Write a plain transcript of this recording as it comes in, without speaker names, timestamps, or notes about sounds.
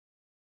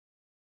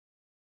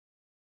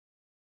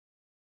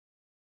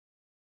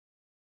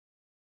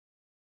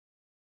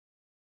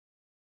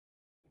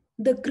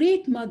The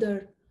Great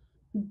Mother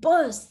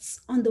bursts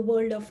on the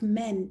world of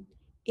men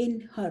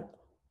in her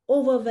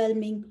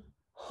overwhelming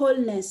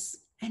wholeness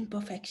and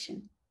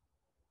perfection.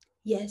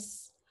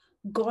 Yes,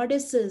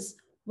 goddesses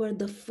were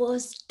the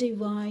first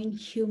divine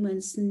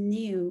humans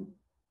knew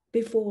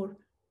before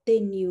they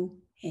knew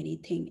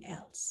anything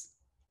else.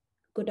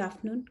 Good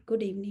afternoon,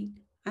 good evening.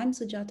 I'm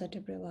Sujata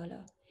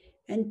Tibrewala,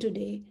 and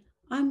today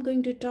I'm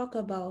going to talk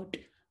about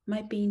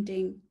my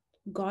painting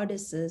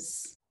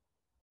Goddesses.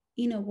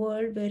 In a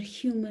world where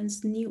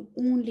humans knew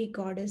only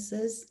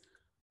goddesses,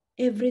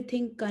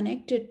 everything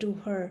connected to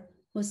her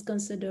was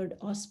considered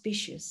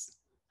auspicious.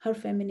 Her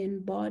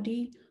feminine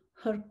body,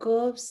 her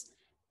curves,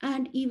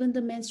 and even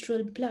the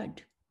menstrual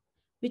blood,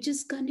 which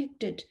is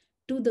connected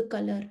to the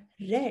color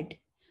red,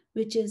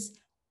 which is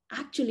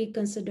actually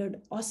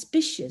considered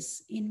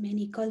auspicious in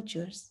many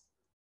cultures,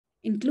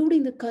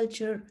 including the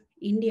culture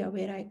India,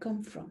 where I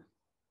come from.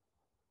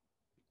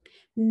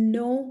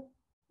 No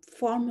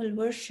formal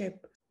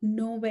worship,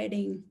 no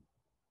wedding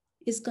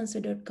is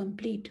considered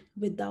complete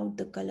without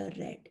the color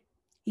red.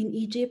 In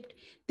Egypt,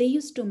 they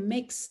used to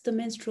mix the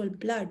menstrual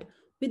blood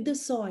with the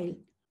soil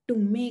to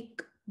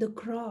make the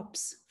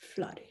crops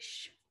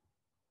flourish.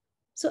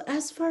 So,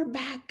 as far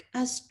back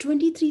as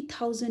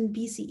 23,000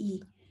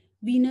 BCE,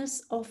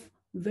 Venus of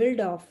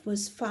Wildorf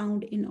was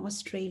found in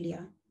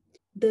Australia.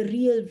 The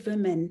real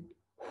women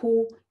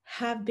who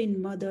have been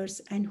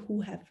mothers and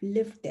who have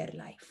lived their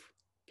life.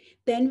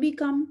 Then we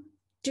come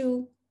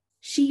to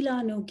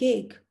Sheila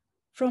Nogeg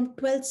from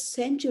 12th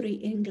century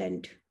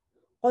England,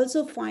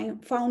 also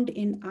found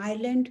in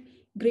Ireland,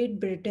 Great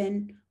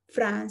Britain,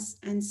 France,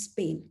 and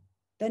Spain.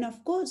 Then,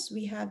 of course,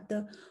 we have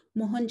the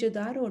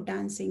Mohenjo-daro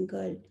dancing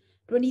girl,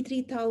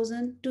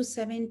 23,000 to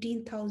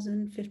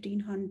 17,000,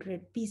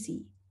 1500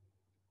 BC.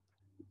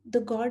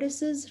 The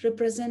goddesses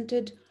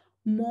represented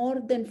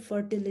more than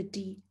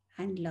fertility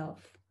and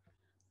love.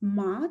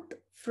 Maat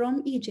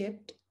from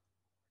Egypt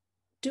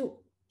to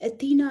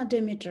Athena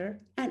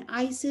Demeter and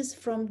Isis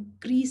from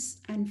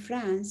Greece and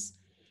France,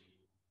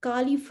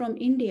 Kali from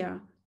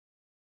India,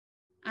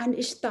 and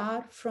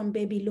Ishtar from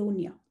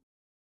Babylonia.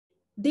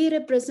 They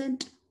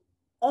represent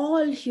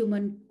all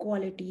human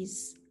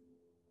qualities: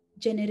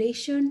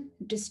 generation,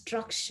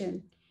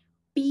 destruction,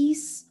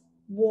 peace,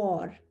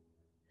 war,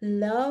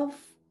 love,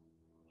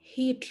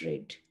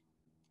 hatred,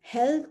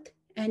 health,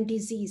 and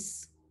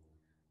disease.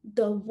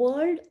 The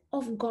world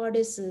of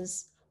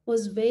goddesses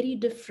was very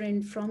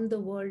different from the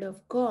world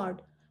of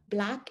God,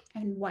 black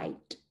and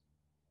white,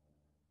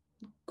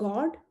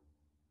 God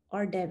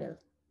or devil.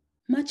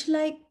 Much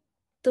like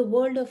the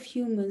world of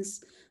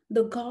humans,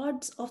 the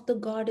gods of the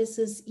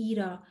goddesses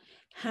era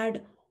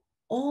had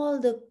all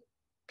the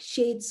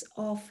shades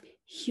of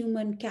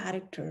human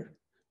character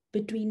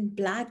between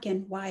black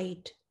and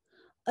white,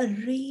 a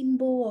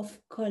rainbow of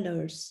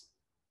colors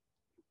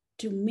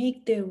to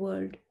make their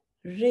world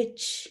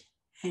rich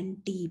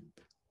and deep.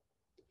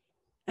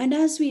 And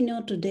as we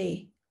know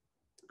today,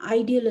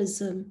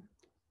 idealism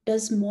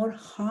does more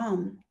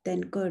harm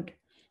than good,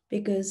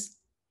 because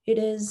it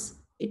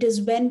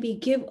is when we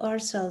give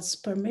ourselves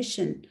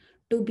permission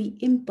to be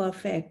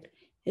imperfect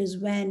is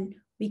when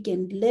we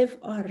can live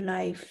our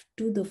life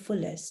to the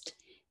fullest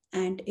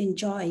and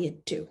enjoy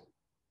it too.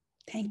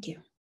 Thank you.